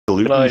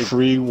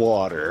Gluten-free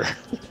water.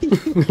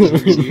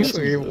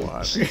 Gluten-free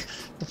water.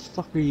 What the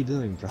fuck are you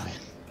doing, Brian?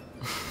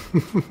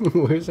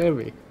 Where's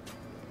Heavy?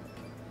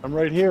 I'm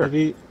right here.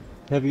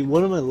 Heavy,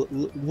 what am I...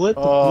 What?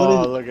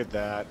 Oh, look at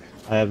that.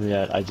 I haven't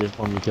yet. I just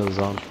wanted to kill the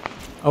zombie.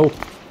 Oh.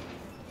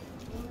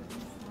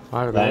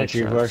 Automatic Vanity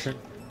shots. version?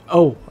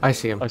 Oh, I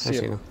see him. I see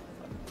him.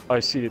 I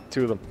see it,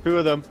 two of them. Two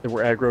of them. They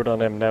were aggroed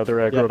on him, now they're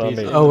aggroed on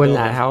me. Oh, in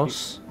that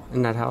house?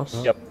 In that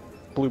house? Yep.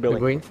 Blue building.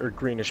 Green? Or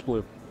greenish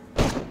blue.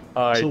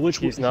 So which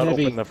he's one- not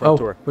Heavy? open the front Oh,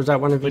 door. was that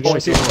one of you Oh, I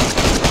guys? see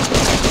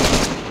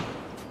him.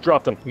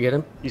 Dropped him. You get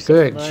him? He's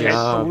Good at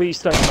job.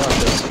 least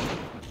unconscious.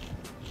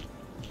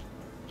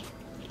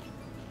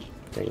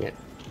 Dang it.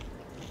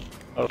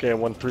 Okay, I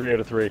won 3 out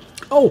of 3.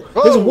 Oh,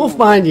 there's a wolf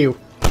behind you.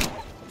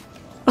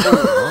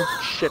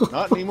 Oh, shit,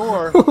 not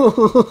anymore.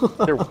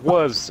 There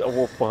was a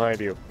wolf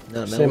behind you.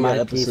 No, we got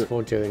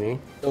Semi-peaceful journey.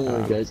 Don't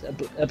worry, guys.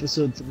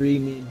 Episode 3,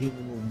 me and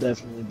Human will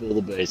definitely build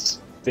a base.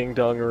 Ding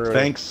dong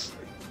 -a.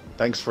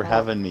 Thanks for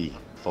having me,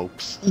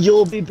 folks.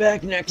 You'll be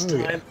back next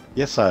time.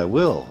 Yes, I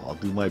will. I'll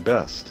do my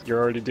best. You're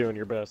already doing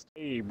your best.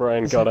 Hey,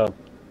 Brian got up.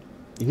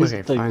 Here's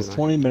Okay, the thing, fine, it's then.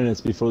 20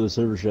 minutes before the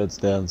server shuts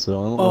down, so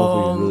I don't know if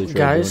we can really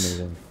try guys? doing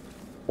anything.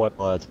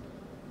 What?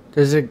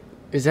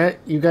 Is that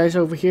you guys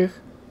over here?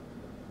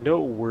 No,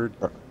 we're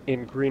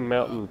in Green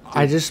Mountain.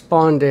 I just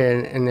spawned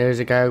in, and there's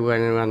a guy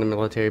running around the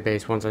military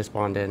base once I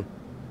spawned in.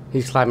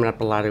 He's climbing up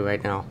the ladder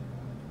right now.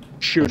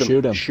 Shoot him.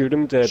 Shoot him. Shoot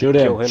him dead. Shoot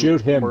Kill him,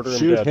 shoot him, Murder him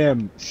shoot dead.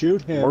 him,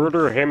 shoot him.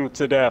 Murder him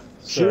to death.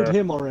 Shoot sir.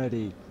 him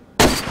already.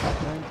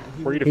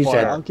 Free to He's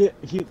fire. dead. I'll get,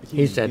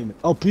 He's dead. Human.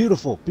 Oh,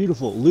 beautiful,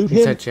 beautiful. Loot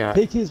He's him, headshot.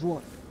 take his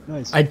one.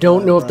 Nice. I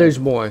don't know if Brian. there's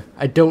more.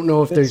 I don't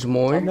know if there's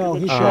more. No,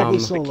 he's Um, probably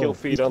the solo. kill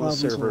feed He's on the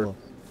probably server. solo.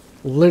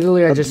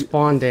 Literally, I just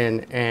spawned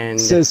in, and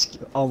Says,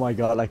 oh my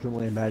god, I can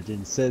only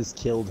imagine. Says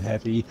killed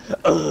Heavy.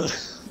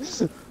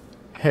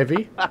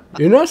 Heavy.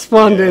 You're not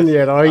spawned in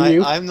yet, are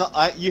you? I'm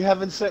not. You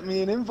haven't sent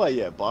me an invite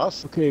yet,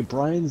 boss. Okay,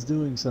 Brian's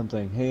doing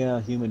something. Hey,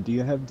 Human, do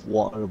you have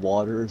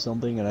water or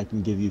something, and I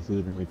can give you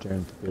food in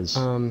return because.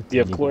 Do you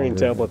have need chlorine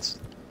water. tablets?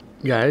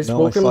 Guys, No, I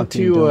welcome fucking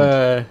to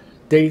don't.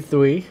 day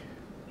 3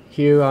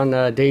 here on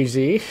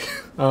DayZ.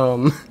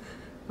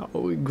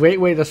 Great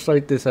way to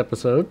start this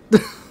episode.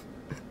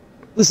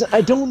 Listen,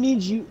 I don't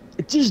need you.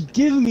 Just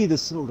give me the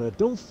soda.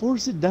 Don't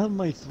force it down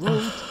my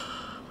throat.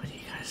 What are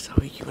you guys so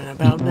human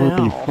about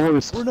now?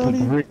 We're not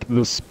even. break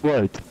the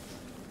Sprite.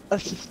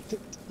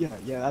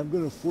 Yeah, I'm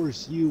gonna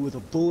force you with a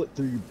bullet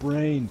through your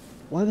brain.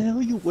 Why the hell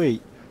are you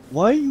wait?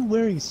 Why are you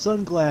wearing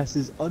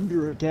sunglasses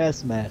under a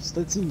gas mask?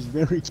 That seems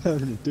very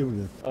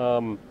counterintuitive.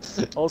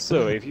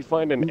 Also, if you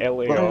find an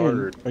LAR or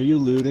Brian, are you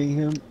looting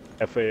him?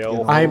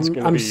 FAL, it's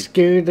gonna I'm be...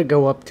 scared to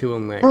go up to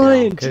him right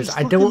Brian, now because just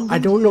I don't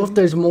fucking know if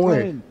there's more.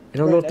 Brian, I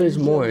don't know if Brian, there's I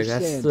need you to more. That's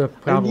understand. the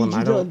problem. I need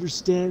you to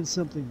understand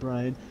something,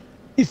 Brian.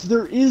 If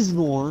there is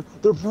more,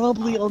 they're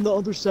probably on the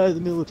other side of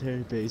the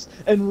military base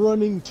and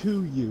running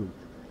to you.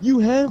 You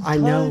have I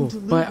time know, to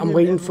loot but I'm him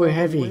waiting and for run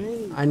Heavy.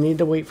 away. I need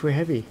to wait for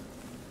Heavy.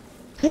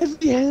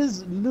 Heavy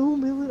has no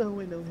military. Oh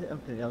wait, no.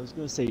 Okay, I was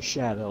gonna say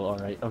Shadow. All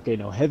right. Okay,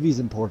 no. Heavy's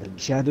important.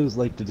 Shadow's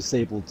like the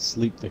disabled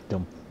sleep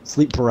victim,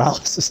 sleep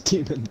paralysis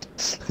demon.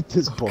 At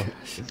this point.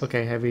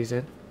 Okay, Heavy's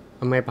in.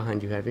 I'm right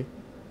behind you, Heavy.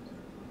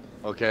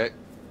 Okay,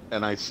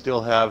 and I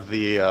still have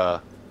the. I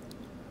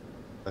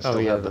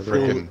still yeah, have the the-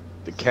 freaking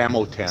the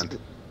camo tent,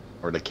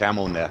 or the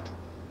camo net.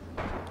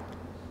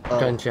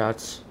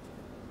 Gunshots.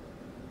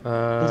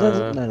 Well, that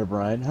doesn't matter,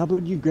 Brian. How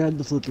about you grab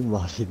the flipping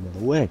body and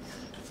run away?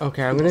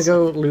 Okay, I'm gonna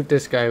go loot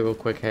this guy real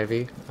quick,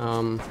 Heavy.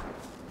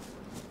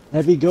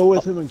 Heavy, go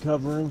with him and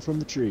cover him from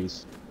the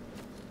trees.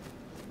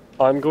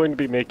 I'm going to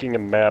be making a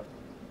map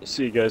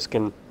so you guys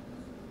can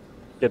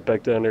get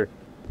back down there.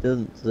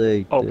 Doesn't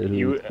say. Oh, who,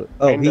 you... but-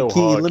 oh, Endo he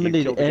Hog.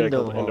 eliminated You killed the guy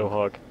Endo called Endo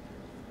Hog.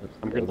 Hog.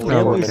 I'm going to Oh,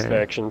 leave him in okay.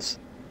 factions.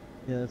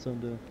 Yeah, that's what I'm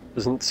doing.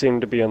 Doesn't seem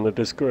to be on the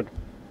Discord.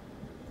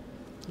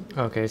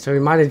 Okay, so he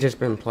might have just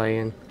been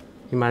playing.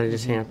 He might have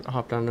just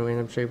hopped on the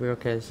random server.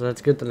 Okay, so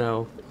that's good to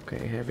know.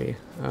 Okay, Heavy.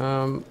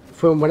 From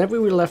whenever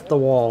we left the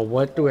wall,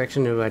 what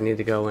direction do I need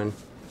to go in?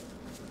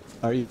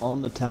 Are you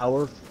on the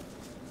tower?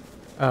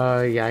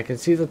 Yeah, I can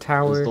see the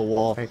tower. Is the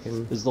wall? I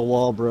can. Is the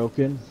wall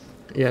broken?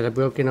 Yeah, the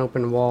broken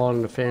open wall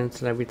and the fence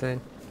and everything.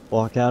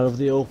 Walk out of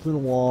the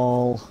open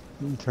wall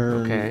and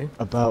turn Okay.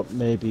 about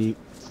maybe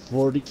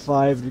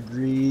 45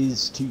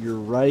 degrees to your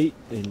right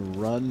and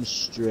run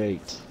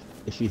straight.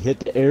 If you hit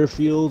the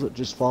airfield,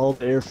 just follow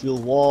the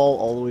airfield wall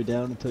all the way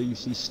down until you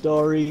see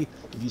Starry.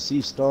 If you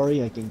see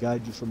Starry, I can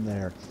guide you from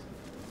there.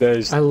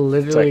 There's I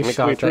literally technically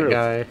shot that true.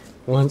 guy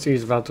once he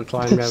was about to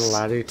climb down the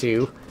ladder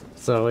too.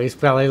 So he's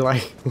probably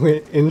like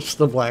went into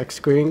the black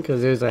screen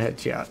because there's a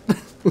headshot.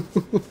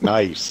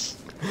 Nice.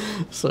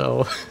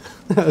 So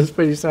that was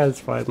pretty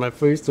satisfied. My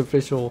first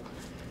official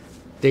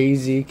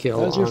DayZ kill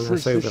How's your on a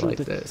first server official like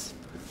di- this.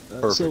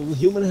 So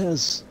human,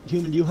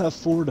 you have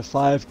 4 to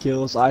 5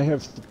 kills. I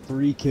have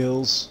 3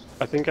 kills.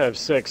 I think I have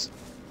 6.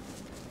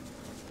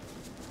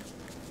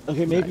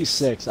 Okay, maybe Nice.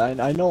 6.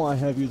 I know I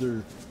have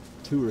either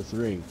 2 or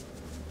 3.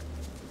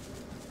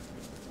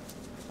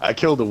 I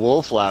killed a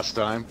wolf last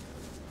time.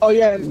 Oh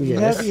yeah,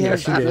 Yes, Heavy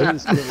yes, has you the did.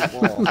 greatest skill of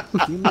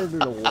all. He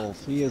murdered a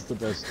wolf. He has the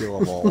best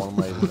skill of all. What am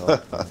I even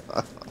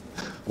know?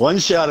 One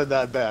shot at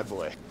that bad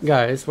boy.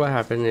 Guys, what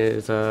happened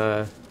is,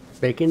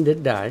 Bacon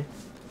did die.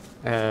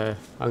 I'm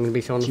gonna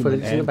be showing the Human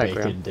footage in the and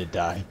background. Bacon did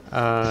die.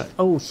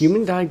 Oh,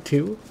 Human died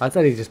too? I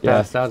thought he just Yeah.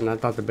 passed out and I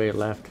thought the bear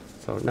left.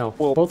 So, no.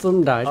 Well, Both of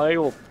them died.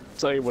 I'll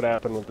tell you what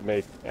happened with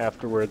me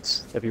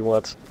afterwards, if you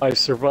want. I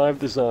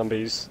survived the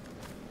zombies.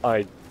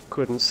 I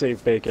couldn't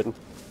save Bacon.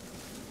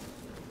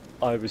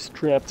 I was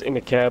trapped in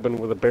a cabin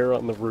with a bear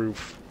on the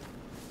roof.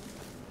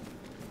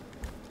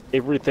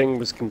 Everything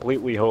was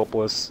completely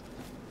hopeless.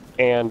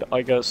 And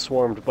I got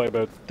swarmed by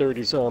about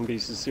 30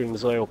 zombies as soon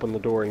as I opened the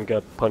door and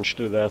got punched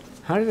to death.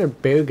 How did a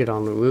bear get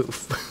on the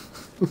roof?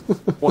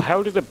 Well,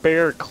 how did a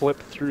bear clip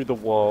through the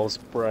walls,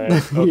 Brian?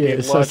 Okay, yes,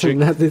 that's logic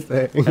another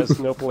thing. has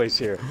no place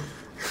here.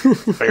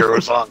 Bear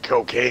was on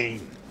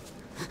cocaine.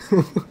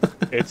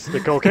 It's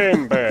the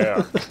cocaine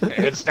bear.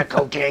 It's the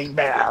cocaine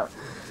bear.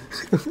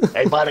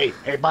 Hey, buddy.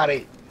 Hey,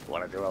 buddy.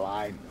 Want to do a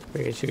line?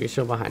 Make sure you're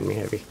still behind me,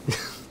 Heavy.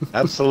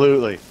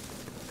 Absolutely.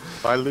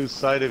 If I lose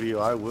sight of you,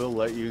 I will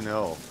let you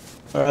know.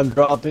 Alright, I'm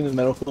dropping the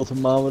medical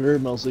thermometer,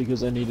 mostly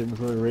because I need him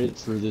for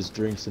this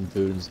drinks and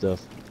food and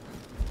stuff.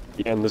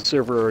 Yeah, and the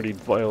server already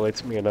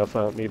violates me enough.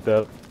 I don't need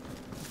that.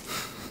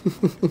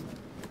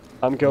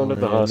 I'm going to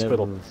the Alright, I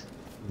hospital. never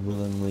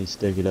willingly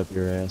stick it up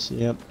your ass.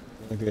 Yep.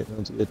 Okay,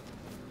 sounds good.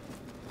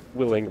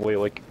 Willingly,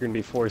 like you're gonna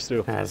be forced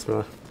to.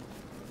 Asthma.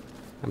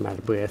 I'm out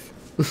of breath.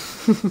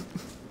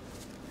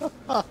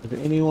 If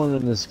anyone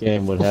in this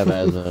game would have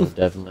asthma, it would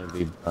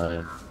definitely be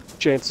Brian.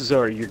 Chances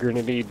are you're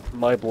gonna need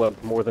my blood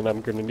more than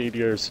I'm gonna need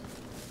yours.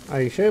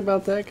 Are you sure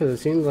about that? Because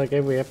it seems like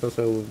every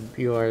episode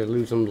you are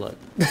losing blood.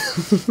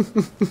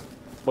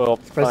 Well,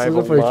 I have the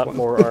a first lot one.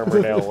 more armor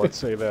now, let's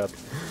say that.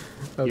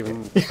 Okay.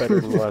 Even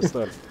better than last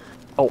time.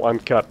 Oh, I'm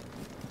cut.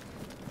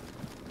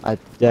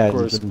 Yeah, Of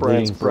course, it's been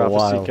Brian's bleeding for a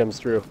prophecy while. comes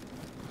true.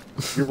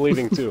 You're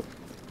bleeding too.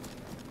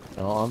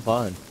 No, I'm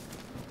fine.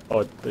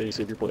 Oh, they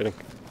said you're bleeding.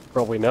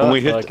 Probably not. When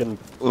we hit, I can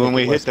when make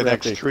we it hit less the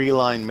next drafty. tree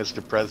line,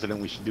 Mr. President,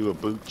 we should do a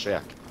boot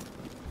check.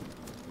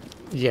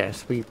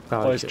 Yes, we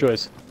probably Wise should.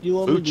 choice. You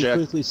want me Boot to check.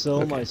 quickly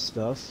sell Okay. my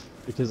stuff?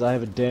 Because I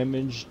have a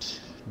damaged...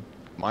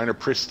 Mine are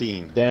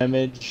pristine. I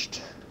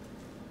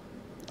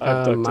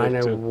have duct tape Mine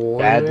are too.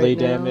 worn Badly right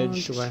now.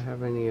 damaged. Do I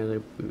have any other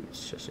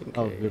boots just in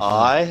Oh, case? good.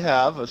 I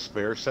have a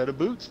spare set of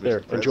boots, Mr. There,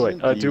 enjoy.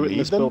 President. Do you it in need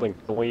this them? building.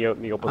 The way out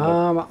in the open.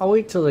 I'll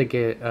wait till they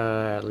get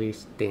at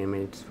least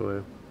damaged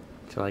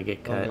till I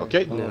get cut.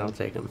 Okay. And then I'll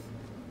take them.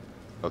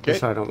 Okay. Just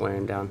so I don't wear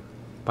them down.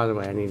 By the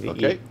way, I need to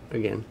Okay. eat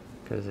again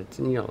because it's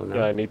in yellow now.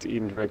 Yeah, I need to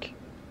eat and drink.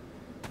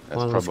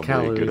 That's All those probably a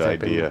calories good I've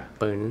been idea.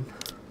 burning.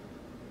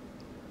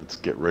 Let's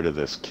get rid of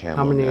this How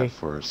camo many- net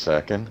for a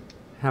second.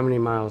 How many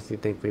miles do you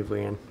think we've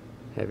ran?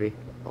 Heavy?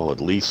 Oh, at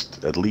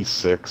least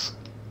 6.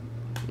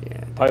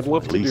 Yeah. I'd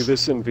love to do least-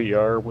 this in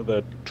VR with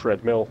a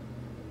treadmill.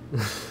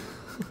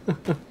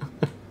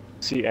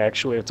 See,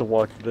 actually have to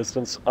walk the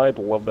distance. I'd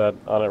love that,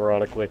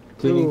 unironically.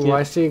 Cleaning Ooh,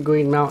 I kit? see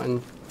Green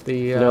Mountain.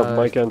 The No,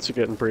 my guns are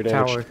getting pretty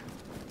damaged. tower.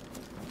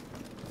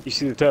 You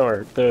see the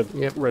tower, the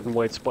Yep. red and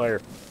white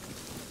spire.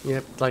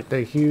 Yep, like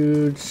the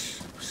huge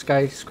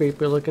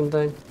skyscraper looking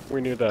thing.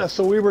 We knew Yeah, that.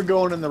 so we were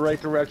going in the right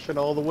direction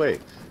all the way.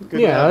 Good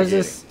Yeah,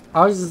 navigating.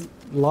 I was just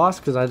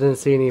lost because I didn't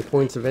see any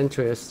points of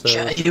interest. So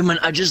Yeah, human,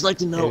 I'd just like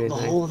to know, the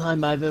Anything. whole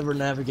time I've ever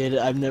navigated,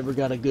 I've never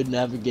got a good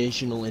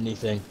navigational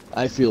anything.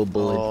 I feel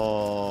bullied.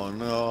 Oh,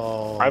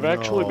 no. I've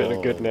actually been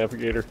a good no.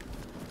 navigator.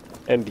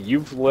 And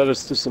you've led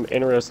us to some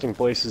interesting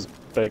places,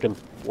 Bacon.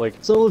 Like,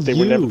 So have they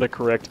were never you. the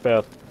correct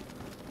path.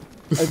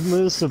 I've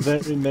missed so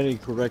very many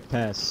correct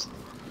paths.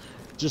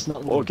 Just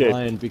not with Okay.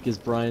 Brian, because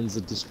Brian's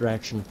a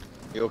distraction.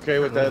 You okay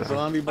with that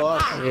zombie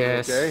boss?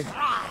 Yes. Okay.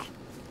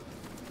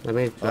 let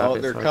me drop Oh,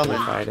 it they're so I coming.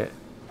 can fight it.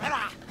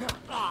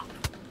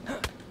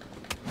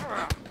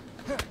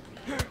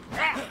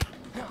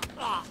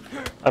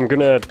 I'm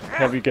gonna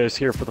have you guys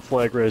here for the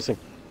flag raising.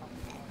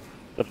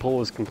 The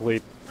pull is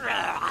complete.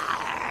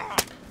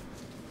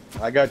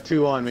 I got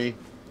 2 on me.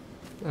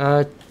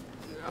 I'm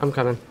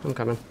coming. I'm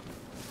coming.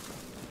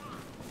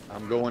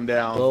 I'm going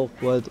down. Well,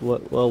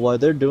 while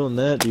they're doing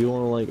that, do you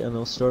want to, like, I don't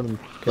know, start a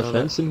Kill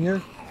fence in here?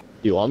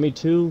 Do you want me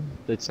to?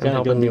 It's I'm kind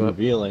of helping gonna be you up.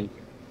 revealing.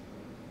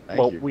 Thank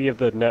Well, you. we have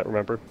the net,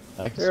 remember?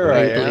 Here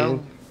I Are you am.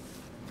 bleeding?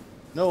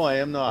 No, I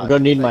am not. I'm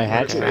gonna need my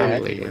Thank you for hatchet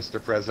back. attacking,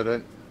 Mr.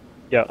 President.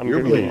 Yeah, I'm You're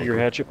gonna get bleeding. your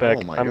hatchet back.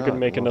 Oh my I'm gonna God,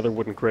 make well. another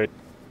wooden crate.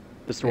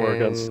 To store our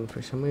guns. And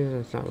for some reason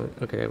it's not.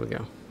 Okay, there we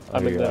go.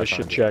 I'm in yeah, I the shit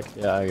found you. shack.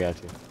 Yeah, I got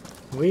you.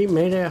 We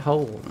made it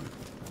home.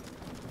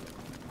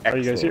 Are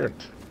you guys here?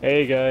 Excellent.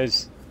 Hey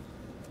guys.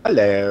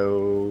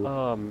 Hello.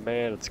 Oh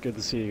man, it's good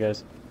to see you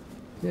guys.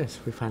 Yes,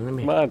 we finally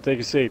made Come on, take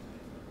a seat.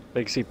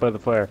 Take a seat by the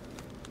fire.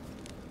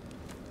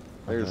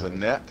 There's a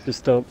net.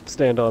 Just don't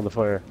stand on the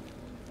fire.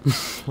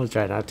 it. We'll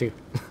try not to.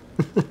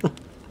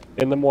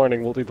 In the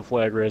morning, we'll do the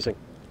flag raising.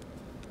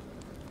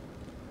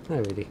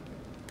 Alrighty.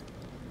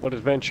 What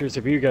adventures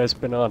have you guys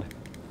been on?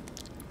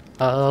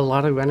 A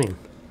lot of running.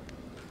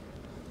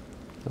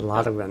 A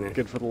lot of running.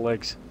 Good for the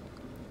legs.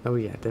 Oh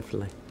yeah,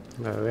 definitely.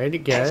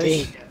 Alrighty, guys.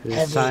 Heavy, It's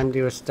heavy, time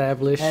to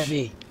establish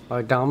Heavy.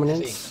 our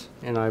dominance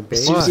and our As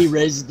base. soon as he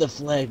raises the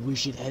flag, we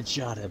should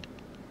headshot him.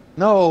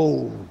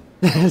 No.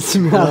 That's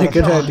not a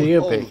good No.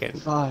 idea, Bacon.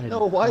 Fine.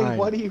 No. Why? fine.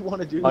 Why do you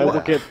want to do I that?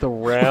 will get the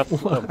wrath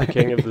of the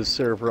king of the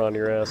server on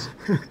your ass.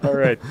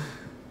 Alright.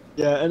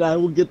 Yeah, and I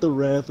will get the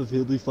wrath of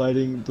he'll be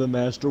fighting the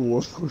Master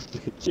Warlord.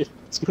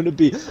 It's gonna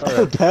be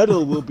the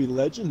battle will be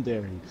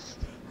legendary.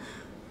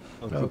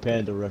 Uncle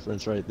Panda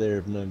reference right there.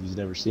 If none of you's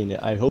never seen it,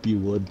 I hope you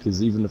would,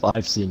 because even if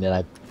I've seen it,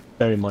 I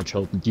very much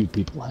hope you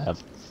people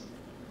have.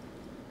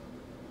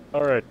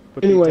 Alright,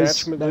 with Anyways, the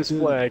attachment of back this to-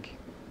 flag,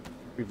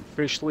 we've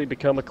officially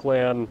become a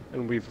clan,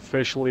 and we've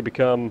officially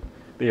become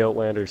the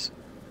Outlanders.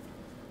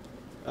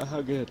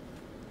 How good.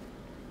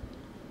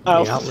 The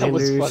Oh, that was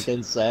Outlanders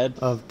fucking sad.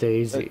 of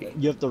DayZ.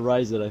 You have to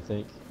rise it, I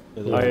think.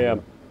 Yeah, there I we am.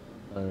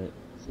 go. Alright.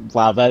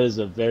 Wow, that is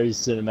a very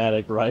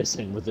cinematic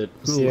rising with it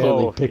slowly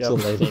Oh, yep.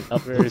 pixelating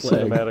up Very the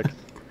flag. cinematic.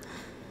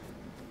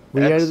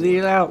 We are the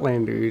Excellent.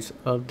 Outlanders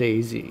of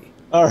DayZ.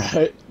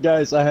 Alright,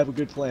 guys, I have a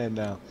good plan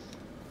now.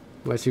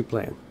 What's your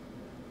plan?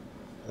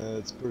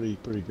 It's pretty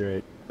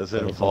great. Does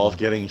it involve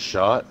getting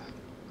shot?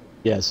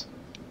 Yes.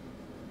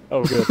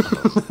 Oh, good.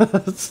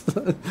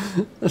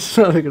 That's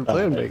not a good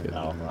plan, Bacon.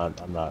 No,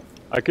 I'm not.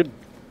 I could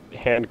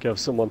handcuff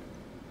someone.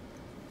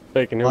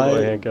 Bacon, who do I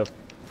Why- handcuff?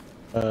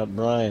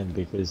 Brian,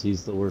 because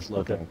he's the worst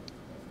looking. Okay.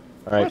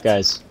 Alright, What?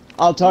 guys.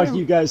 I'll talk to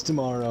you guys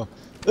tomorrow.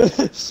 Don't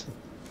do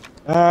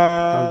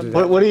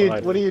that. What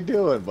are Fine. you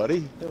doing,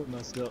 buddy?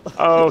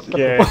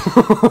 Okay.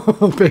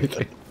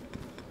 Bacon.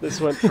 This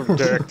went from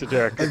dark to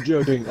dark. I'm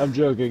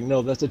joking.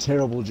 No, that's a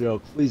terrible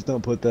joke. Please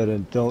don't put that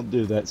in. Don't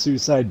do that.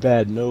 Suicide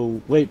bad.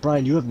 No. Wait,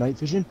 Brian, you have night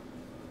vision?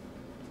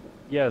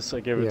 Yes, I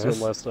gave it to Yes.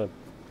 him last time.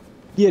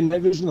 He had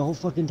night vision the whole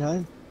fucking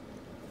time?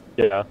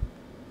 Yeah.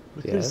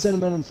 We could have Yes. sent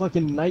him on a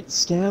fucking night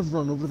scav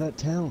run over that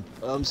town.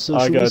 So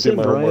I should gotta we do send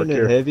my homework Brian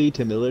here. and Heavy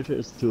to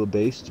militaries to a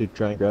base to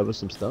try and grab us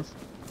some stuff?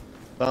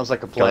 Sounds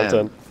like a plan.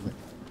 Content.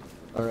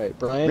 Alright,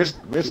 Brian.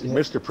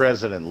 Mr.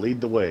 President,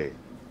 lead the way.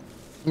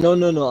 No,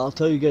 I'll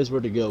tell you guys where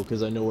to go,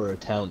 because I know where a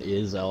town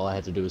is. All I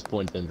have to do is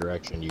point in the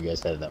direction. You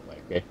guys head that way,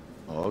 okay?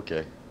 Oh,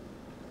 okay.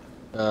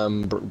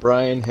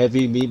 Brian,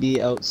 Heavy, meet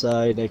me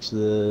outside next to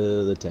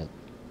the tent.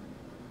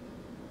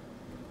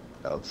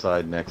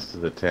 Outside next to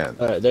the tent.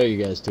 Alright, there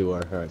you guys two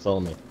are. Alright,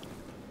 follow me.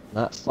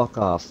 Not fuck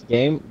off.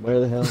 Game? Where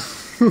the hell?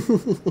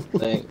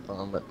 Thing,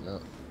 palm, but no.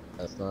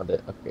 That's not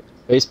it. Okay.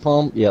 Face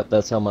palm? Yep,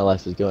 that's how my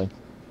life is going.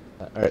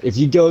 Alright, if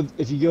you go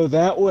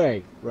that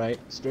way, right?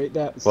 Straight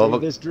Well,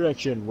 this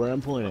direction where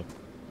I'm pointing.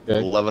 Okay?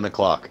 11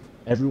 o'clock.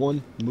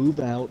 Everyone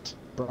move out.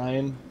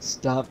 Brian,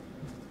 stop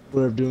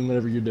doing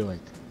whatever you're doing.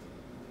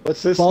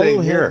 What's this Follow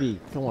thing here? Heavy.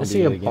 Come I on, see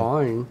do a it again.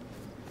 barn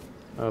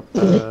up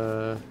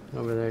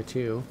over there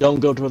too. Don't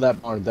go to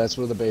that barn. That's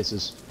where the base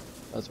is.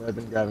 That's where I've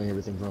been grabbing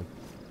everything from.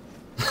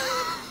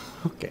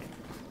 Okay.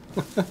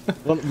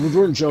 Well, we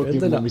weren't joking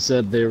Good when enough. we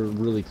said they were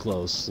really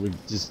close. We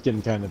just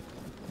getting kind of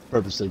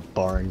purposely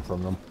barring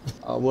from them.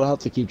 We'll have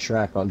to keep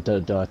track on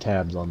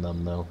tabs on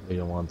them though. We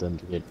don't want them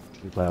to get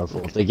too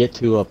powerful. If they get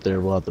too up there,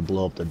 we'll have to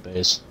blow up their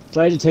base. If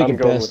I had to take I'm a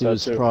going best, with it that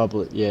was too.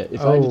 probably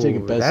If I had to take a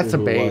Oh, best, that's a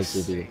who it was,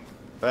 base. it'd be-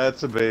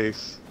 That's a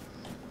base.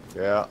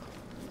 Yeah.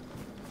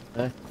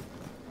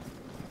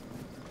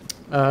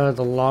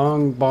 The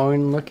long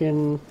barn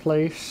looking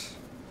place.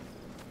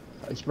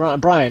 It's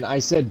Brian, I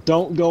said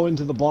don't go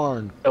into the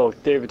barn. Oh,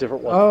 Dave, a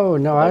different one. Oh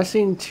no, I've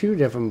seen two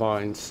different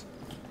barns.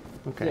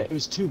 Yeah, Okay. it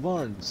was two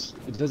barns.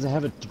 It doesn't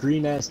have a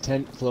green ass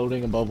tent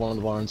floating above one of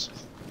the barns.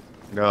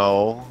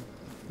 No.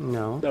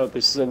 No. No,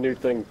 this is a new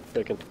thing,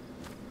 Bacon.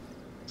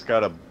 It's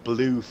got a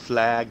blue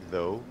flag,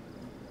 though.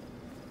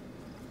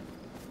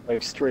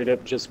 Like, straight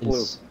up just blue.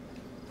 It's-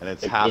 And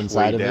it's Like halfway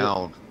inside of it?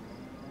 down.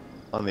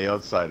 On the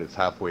outside, it's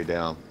halfway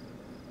down.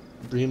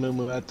 Bremen,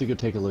 we'll have to go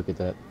take a look at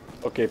that.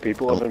 Okay,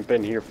 people haven't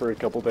been here for a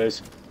couple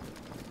days.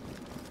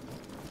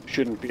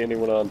 Shouldn't be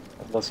anyone on,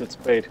 unless it's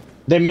paid.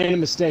 They made a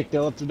mistake. They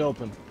left it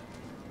open.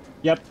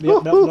 Yep.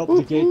 Nope.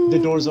 The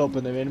door's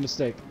open. They made a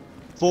mistake.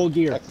 Full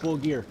gear.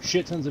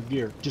 Shit tons of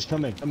gear. Just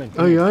come in.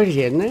 Oh, you're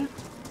already in there?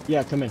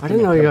 Yeah, come in. I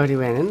didn't know you already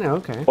ran in there.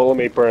 Okay. Follow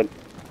me, Brent.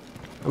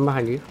 I'm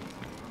behind you.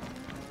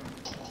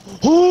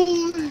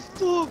 Holy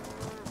fuck!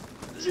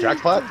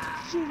 Jackpot?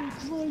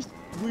 Jesus Christ!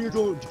 We're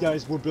going,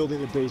 guys. We're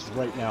building a base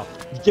right now.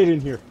 Get in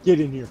here.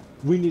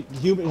 We need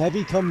human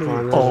heavy. Come in.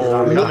 Come on, Here. there's a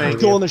zombie Look, behind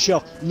go you. on the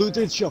shelf. Look at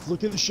the shelf.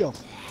 Look at the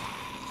shelf.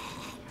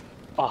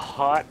 A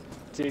hot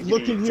diggity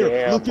Look in here.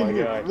 damn, Look in my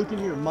here. guy. Look in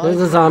here.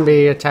 There's a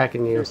zombie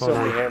attacking you. There's so Hold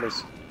many on. hammers.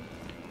 Someone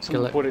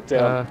Skillet. put it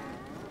down.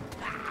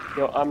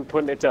 Yo, I'm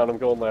putting it down. I'm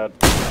going loud.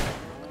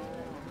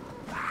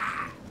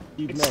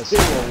 You It's mess.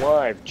 still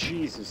alive.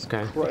 Jesus Okay.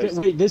 Okay, Christ.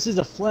 wait, this is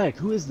a flag.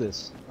 Who is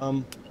this?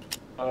 Yeah,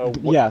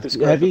 yeah,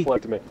 describe heavy. the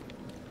flag to me.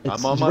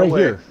 It's on my right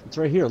way. here. It's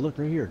right here. Look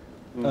right here.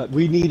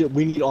 We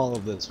need all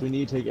of this. We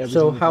need to take everything.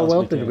 So we how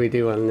well possibly did can. we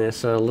do on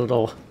this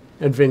little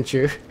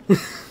adventure?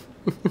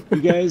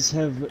 You guys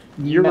have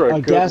You're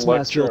a good gas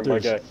mask lecturer, my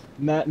filters.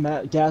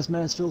 guy. Gas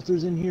mask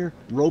filters in here.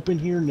 Rope in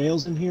here.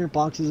 Nails in here.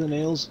 Boxes of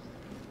nails.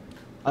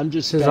 I'm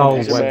just. This is all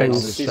spamming These are weapons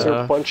mags. this These stuff.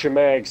 are a bunch of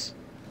mags.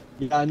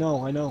 Yeah, I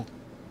know.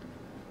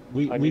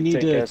 We I need need to.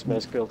 gas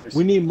mask filters.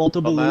 We need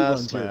multiple loot FAMAS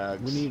runs here.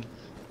 mags. We need.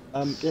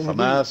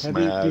 FAMAS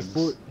heavy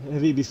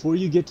mags. before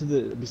you get to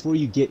before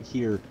you get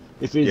here,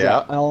 if it's Yeah.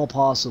 at all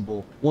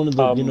possible, one of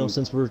the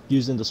since we're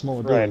using the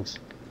smaller Ryan. buildings.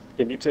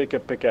 Can you take a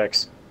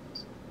pickaxe?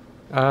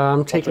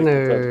 I'm taking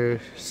take the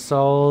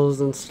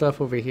saws and stuff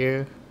over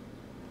here.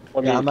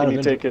 I mean, I'm out can you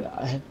of take it?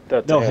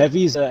 That No, to hand?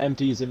 Heavy's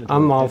empty his inventory.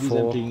 I'm all Heavy's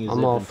full. emptying his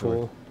I'm all inventory.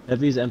 full.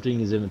 Heavy's emptying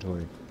his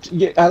inventory.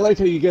 Yeah, I like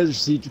how you guys are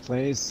siege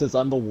planning. Since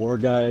I'm the war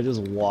guy, I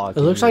just walk.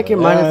 It looks like it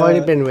might have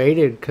already been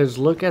raided, because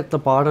look at the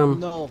bottom.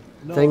 No,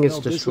 thing is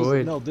this was-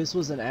 destroyed. this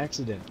was an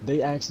accident.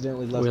 They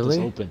accidentally left Really?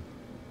 this open.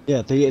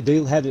 Yeah, they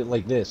had it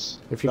like this.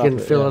 If you Drop can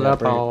fill yeah, it yeah, up,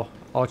 bring it.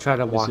 I'll try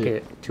to me walk see.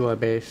 it to our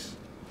base.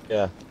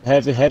 Yeah,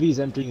 Heavy's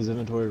emptying his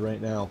inventory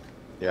right now.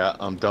 Yeah,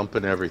 I'm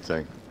dumping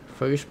everything.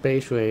 First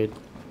base raid.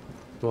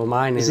 Well,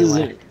 mine This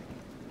anyway.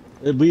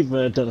 isn't. We've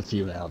done a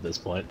few now at this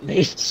point.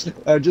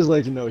 I'd just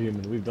like to know,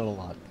 human. We've done a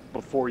lot.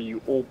 Before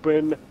you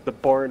open the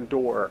barn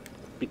door,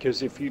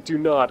 because if you do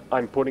not,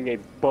 I'm putting a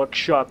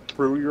buckshot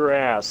through your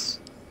ass.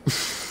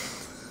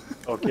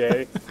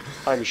 Okay?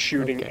 I'm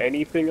shooting Okay.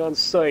 anything on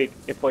sight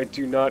if I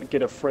do not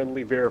get a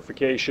friendly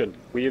verification.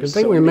 We have Good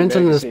thing so we many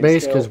mentioned this magazines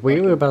base, now, because we I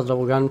were can- about to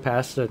run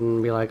past it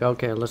and be like,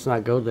 okay, let's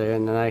not go there.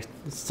 And then I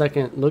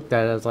second looked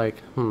at it, I was like,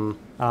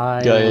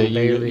 I Yeah, am you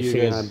barely guys-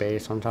 seeing our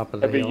base on top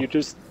of the Abby, hill. you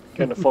just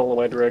kind of follow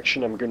my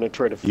direction. I'm gonna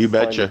try to You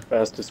find betcha. the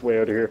fastest way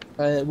out of here.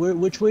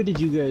 Which way did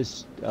you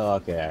guys? Oh,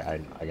 okay,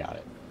 I got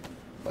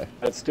it.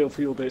 I'd still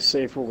feel this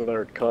safer with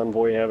our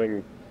convoy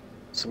having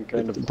some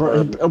kind of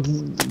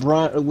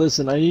Brian,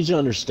 listen, I need you to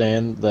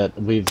understand that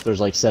there's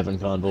like 7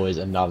 convoys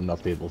and not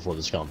enough people for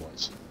this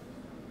convoys.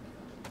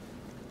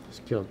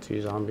 Just killed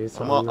 2 zombies.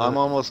 So I'm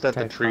almost at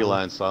the tech tree bomb.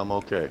 line, so I'm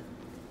okay.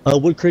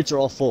 Wood crates are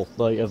all full,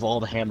 like of all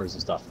the hammers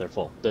and stuff. They're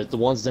full. The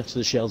ones next to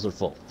the shelves are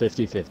full,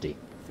 50-50.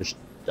 There's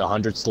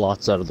 100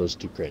 slots out of those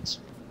 2 crates.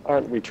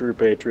 Aren't we true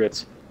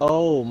patriots?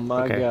 Oh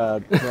my Okay.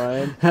 God,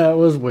 Brian! That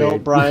was weird. No,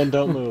 Brian,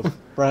 don't move.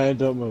 Brian,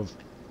 don't move.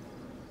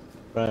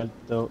 Brian,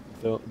 don't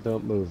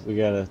move. We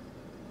gotta.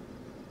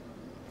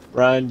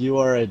 Brian, you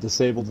are a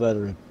disabled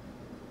veteran.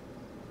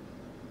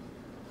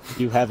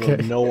 You have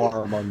Okay. no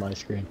arm on my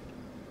screen,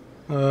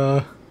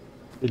 and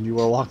you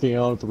are walking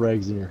around with the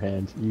regs in your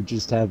hand. You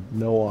just have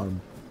no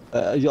arm.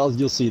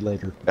 You'll see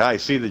later. Yeah, I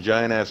see the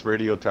giant ass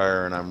radio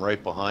tower, and I'm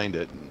right behind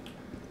it. And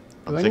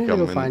Do I need to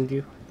go find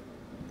you?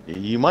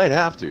 You might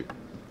have to.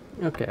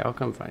 Okay, I'll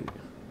come find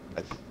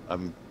you.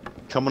 I'm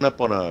coming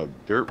up on a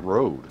dirt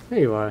road. There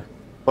you are.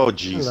 Oh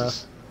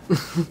Jesus! Are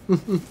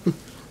you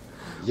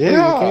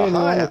Yeah, carrying around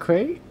hi. a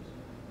crate?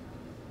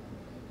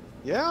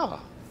 Yeah.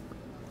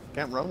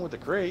 Can't run with the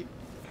crate.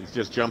 He's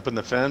just jumping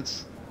the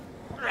fence.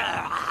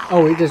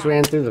 Oh, he just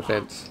ran through the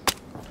fence.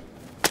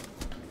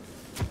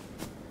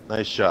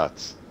 Nice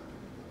shots.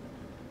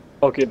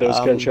 Okay, those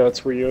Um, gunshots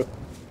for you.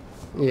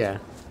 Yeah.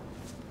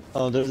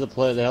 Oh, there's a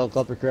plane. The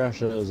helicopter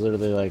crash. It was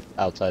literally like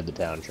outside the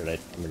town.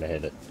 I'm gonna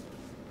hit it.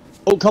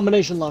 Oh,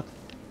 combination lock.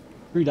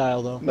 Free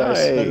dial though. Nice.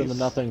 Better than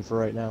nothing for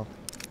right now.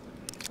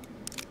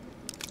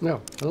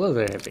 No, hello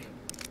there, Heavy.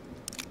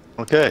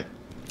 Okay.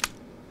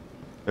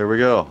 There we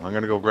go. I'm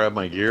gonna go grab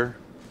my gear.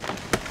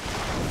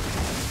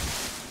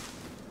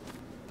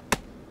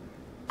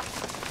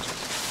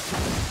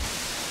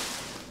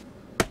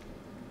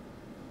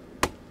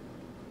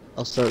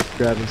 I'll start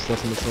grabbing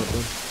stuff in the front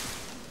room.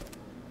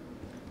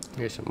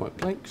 Here's some more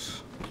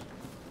planks.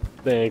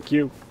 Thank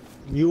you.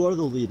 You are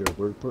the leader.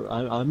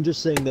 I'm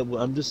just saying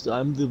that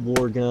I'm the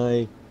war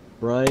guy.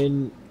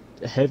 Brian,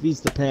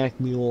 Heavy's the pack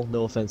mule.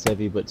 No offense,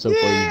 Heavy, but so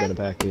far you've been a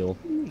pack mule.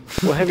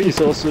 Well, Heavy's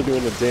also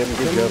doing a damn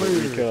good job at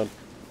recon.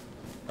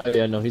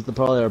 Yeah, no, he's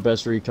probably our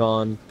best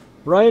recon.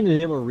 Brian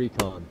and him are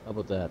recon. How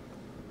about that?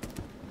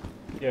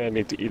 Yeah, I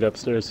need to eat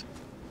upstairs.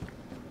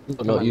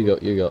 No, you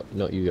go.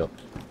 No, you go.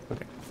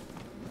 Okay.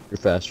 You're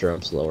faster.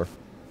 I'm slower.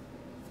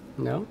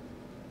 No?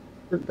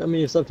 I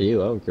mean, it's up to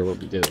you. I don't care what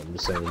we do. I'm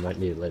just saying we might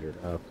need it later.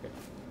 Okay.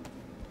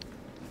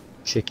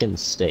 Chicken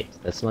steak.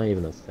 That's not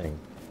even a thing.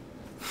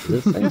 Is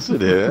it a thing? Yes,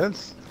 it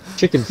is.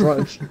 Chicken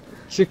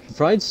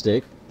fried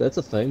steak. That's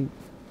a thing.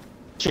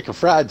 Chicken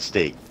fried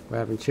steak. We're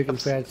having chicken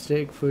fried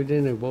steak for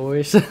dinner,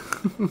 boys.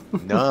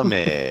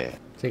 Nummy.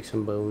 Take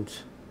some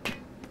bones.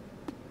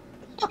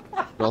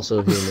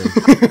 Also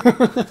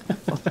human.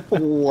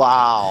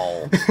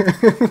 Wow.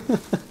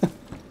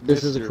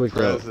 This is a Mr. quick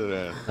note.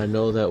 President. I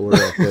know that we're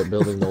up there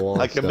building the wall.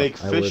 I and can stuff. make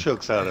fish would-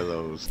 hooks out of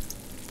those.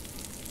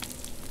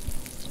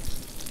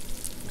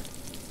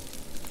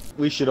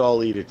 We should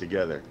all eat it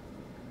together.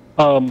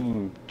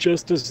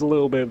 Just as a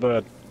little bit of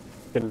a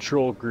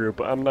control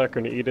group, I'm not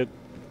going to eat it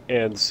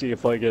and see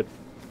if I get,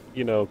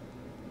 you know,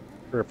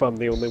 or if I'm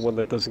the only one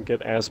that doesn't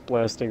get ass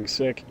blasting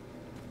sick.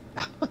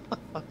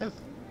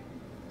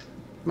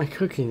 My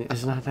cooking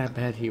is not that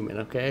bad, human,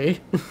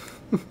 okay?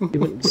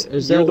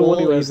 Is You're that the one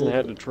who wall hasn't evil?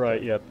 had to try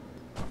it yet.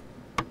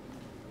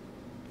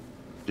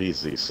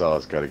 Jeez, these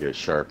saws got to get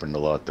sharpened a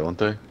lot, don't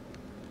they?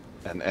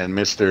 And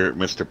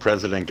Mr.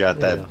 President got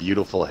Yeah. that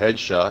beautiful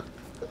headshot.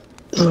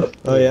 Oh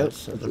yeah,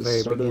 Yes, at the that's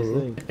very sort of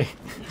beginning. thing.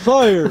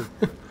 Fire!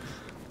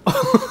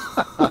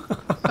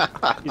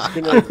 He's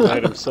gonna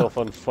ignite himself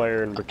on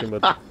fire and become a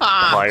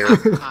fire.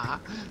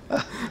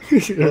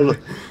 He's gonna-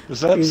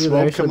 Is that he's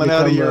gonna smoke actually coming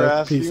out of become your a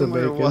ass, piece of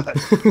Human, or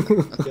bacon.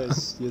 what?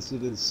 Yes, yes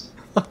it is.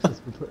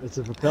 It's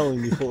a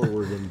propelling me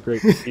forward in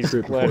great, He's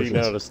great glad he proportions.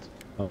 noticed.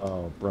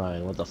 Oh,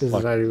 Brian, what the This is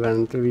fuck? already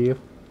running through you.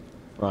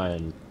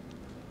 Brian,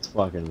 it's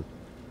fucking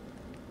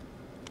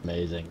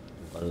amazing.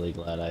 I'm utterly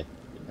glad I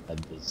had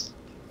this.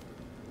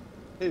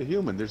 Hey,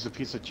 Human, there's a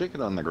piece of chicken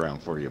on the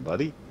ground for you,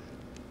 buddy.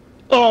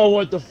 Oh,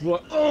 what the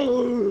fuck?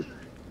 Oh!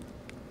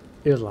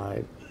 You're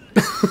lying.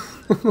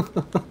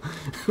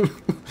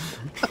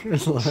 You're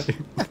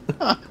lying.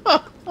 I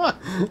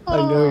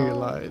know you're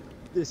lying.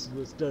 This is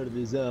what started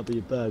the zombie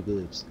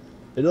apocalypse.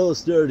 It all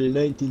started in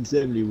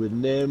 1970 with a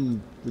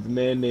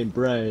man named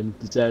Brian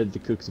decided to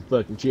cook some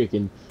fucking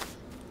chicken.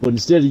 But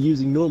instead of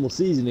using normal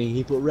seasoning,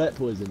 he put rat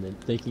poison in it,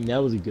 thinking that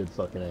was a good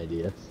fucking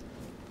idea.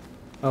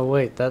 Oh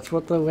wait, that's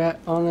what the rat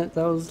on it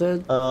that was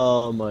dead?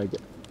 Oh my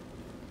god.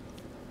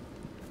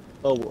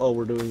 Oh,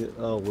 we're doing it.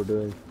 Oh, we're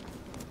doing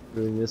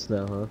this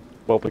now, huh?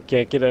 Well, we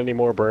can't get any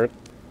more burnt.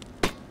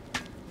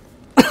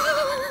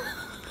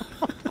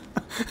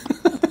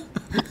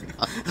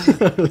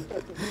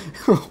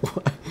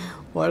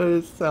 Why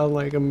did it sound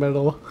like a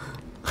metal?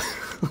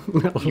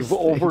 metal You've steak?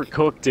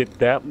 overcooked it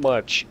that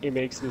much. It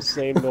makes the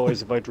same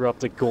noise if I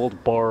dropped a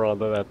gold bar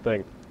onto that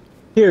thing.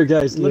 Here,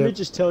 guys, let me Yep.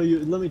 just tell you.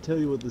 Let me tell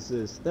you what this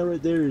is. That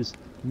right there is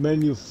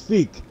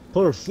magnifique,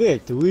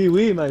 perfect. Oui,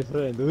 oui, my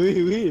friend.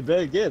 Oui, oui,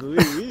 baguette. Oui,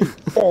 oui.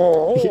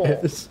 Oh,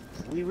 Yes.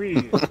 oui,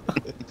 oui.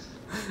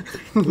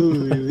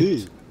 Oui,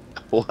 oui.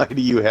 Why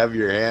do you have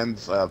your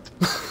hands up?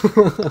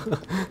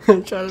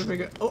 I'm trying to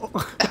figure. Oh,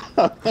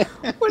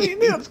 what are you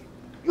doing?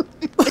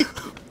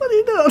 What are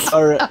you doing?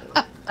 All right.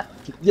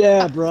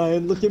 Yeah,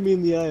 Brian, look at me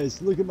in the eyes.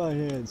 Look at my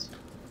hands.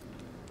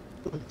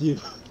 Look at you.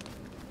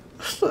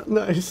 That's not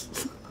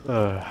nice.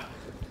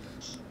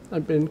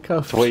 I've been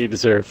cuffed It's what you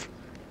deserve.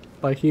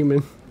 by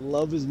human.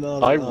 Love is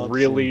not. I an option.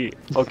 really...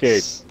 Okay,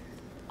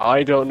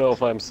 I don't know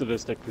if I'm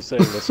sadistic for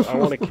saying this. I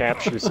want to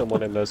capture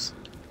someone in this.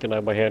 Can I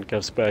have my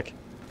handcuffs back?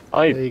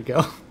 There you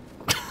go.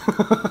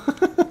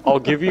 I'll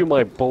give you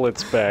my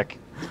bullets back.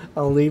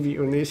 I'll leave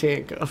you in these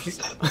handcuffs.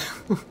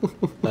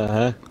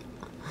 Uh-huh.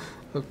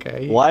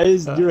 Okay. Why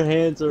is your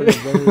hands are in a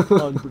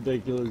very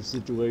unpredictable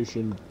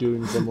situation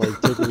doing some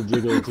like tickle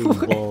jiggle to his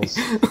balls?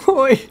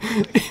 Wait,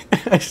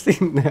 I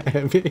seen that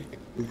heavy.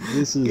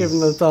 This is Giving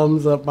the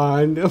thumbs up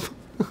behind him.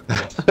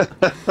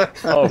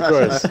 Oh, of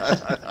course.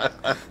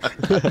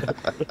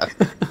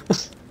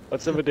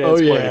 Let's have a dance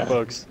party, yeah.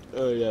 folks.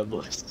 Oh yeah,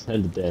 boys.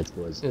 Time to dance,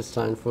 boys. It's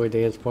time for a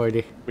dance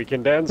party We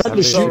can dance Have the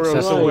a sorrows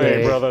successful away,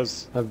 day.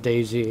 brothers. of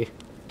DayZ.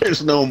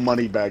 There's no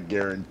money back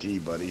guarantee,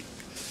 buddy.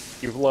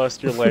 You've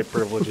lost your life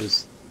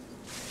privileges.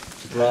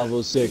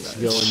 Bravo 6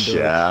 going dark.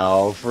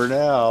 Ciao for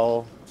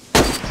now.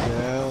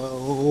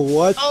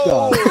 What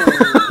the?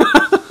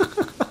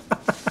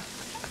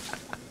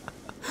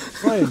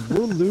 Brian,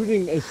 we're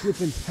looting a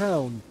flippin'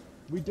 town.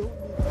 We don't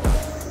need...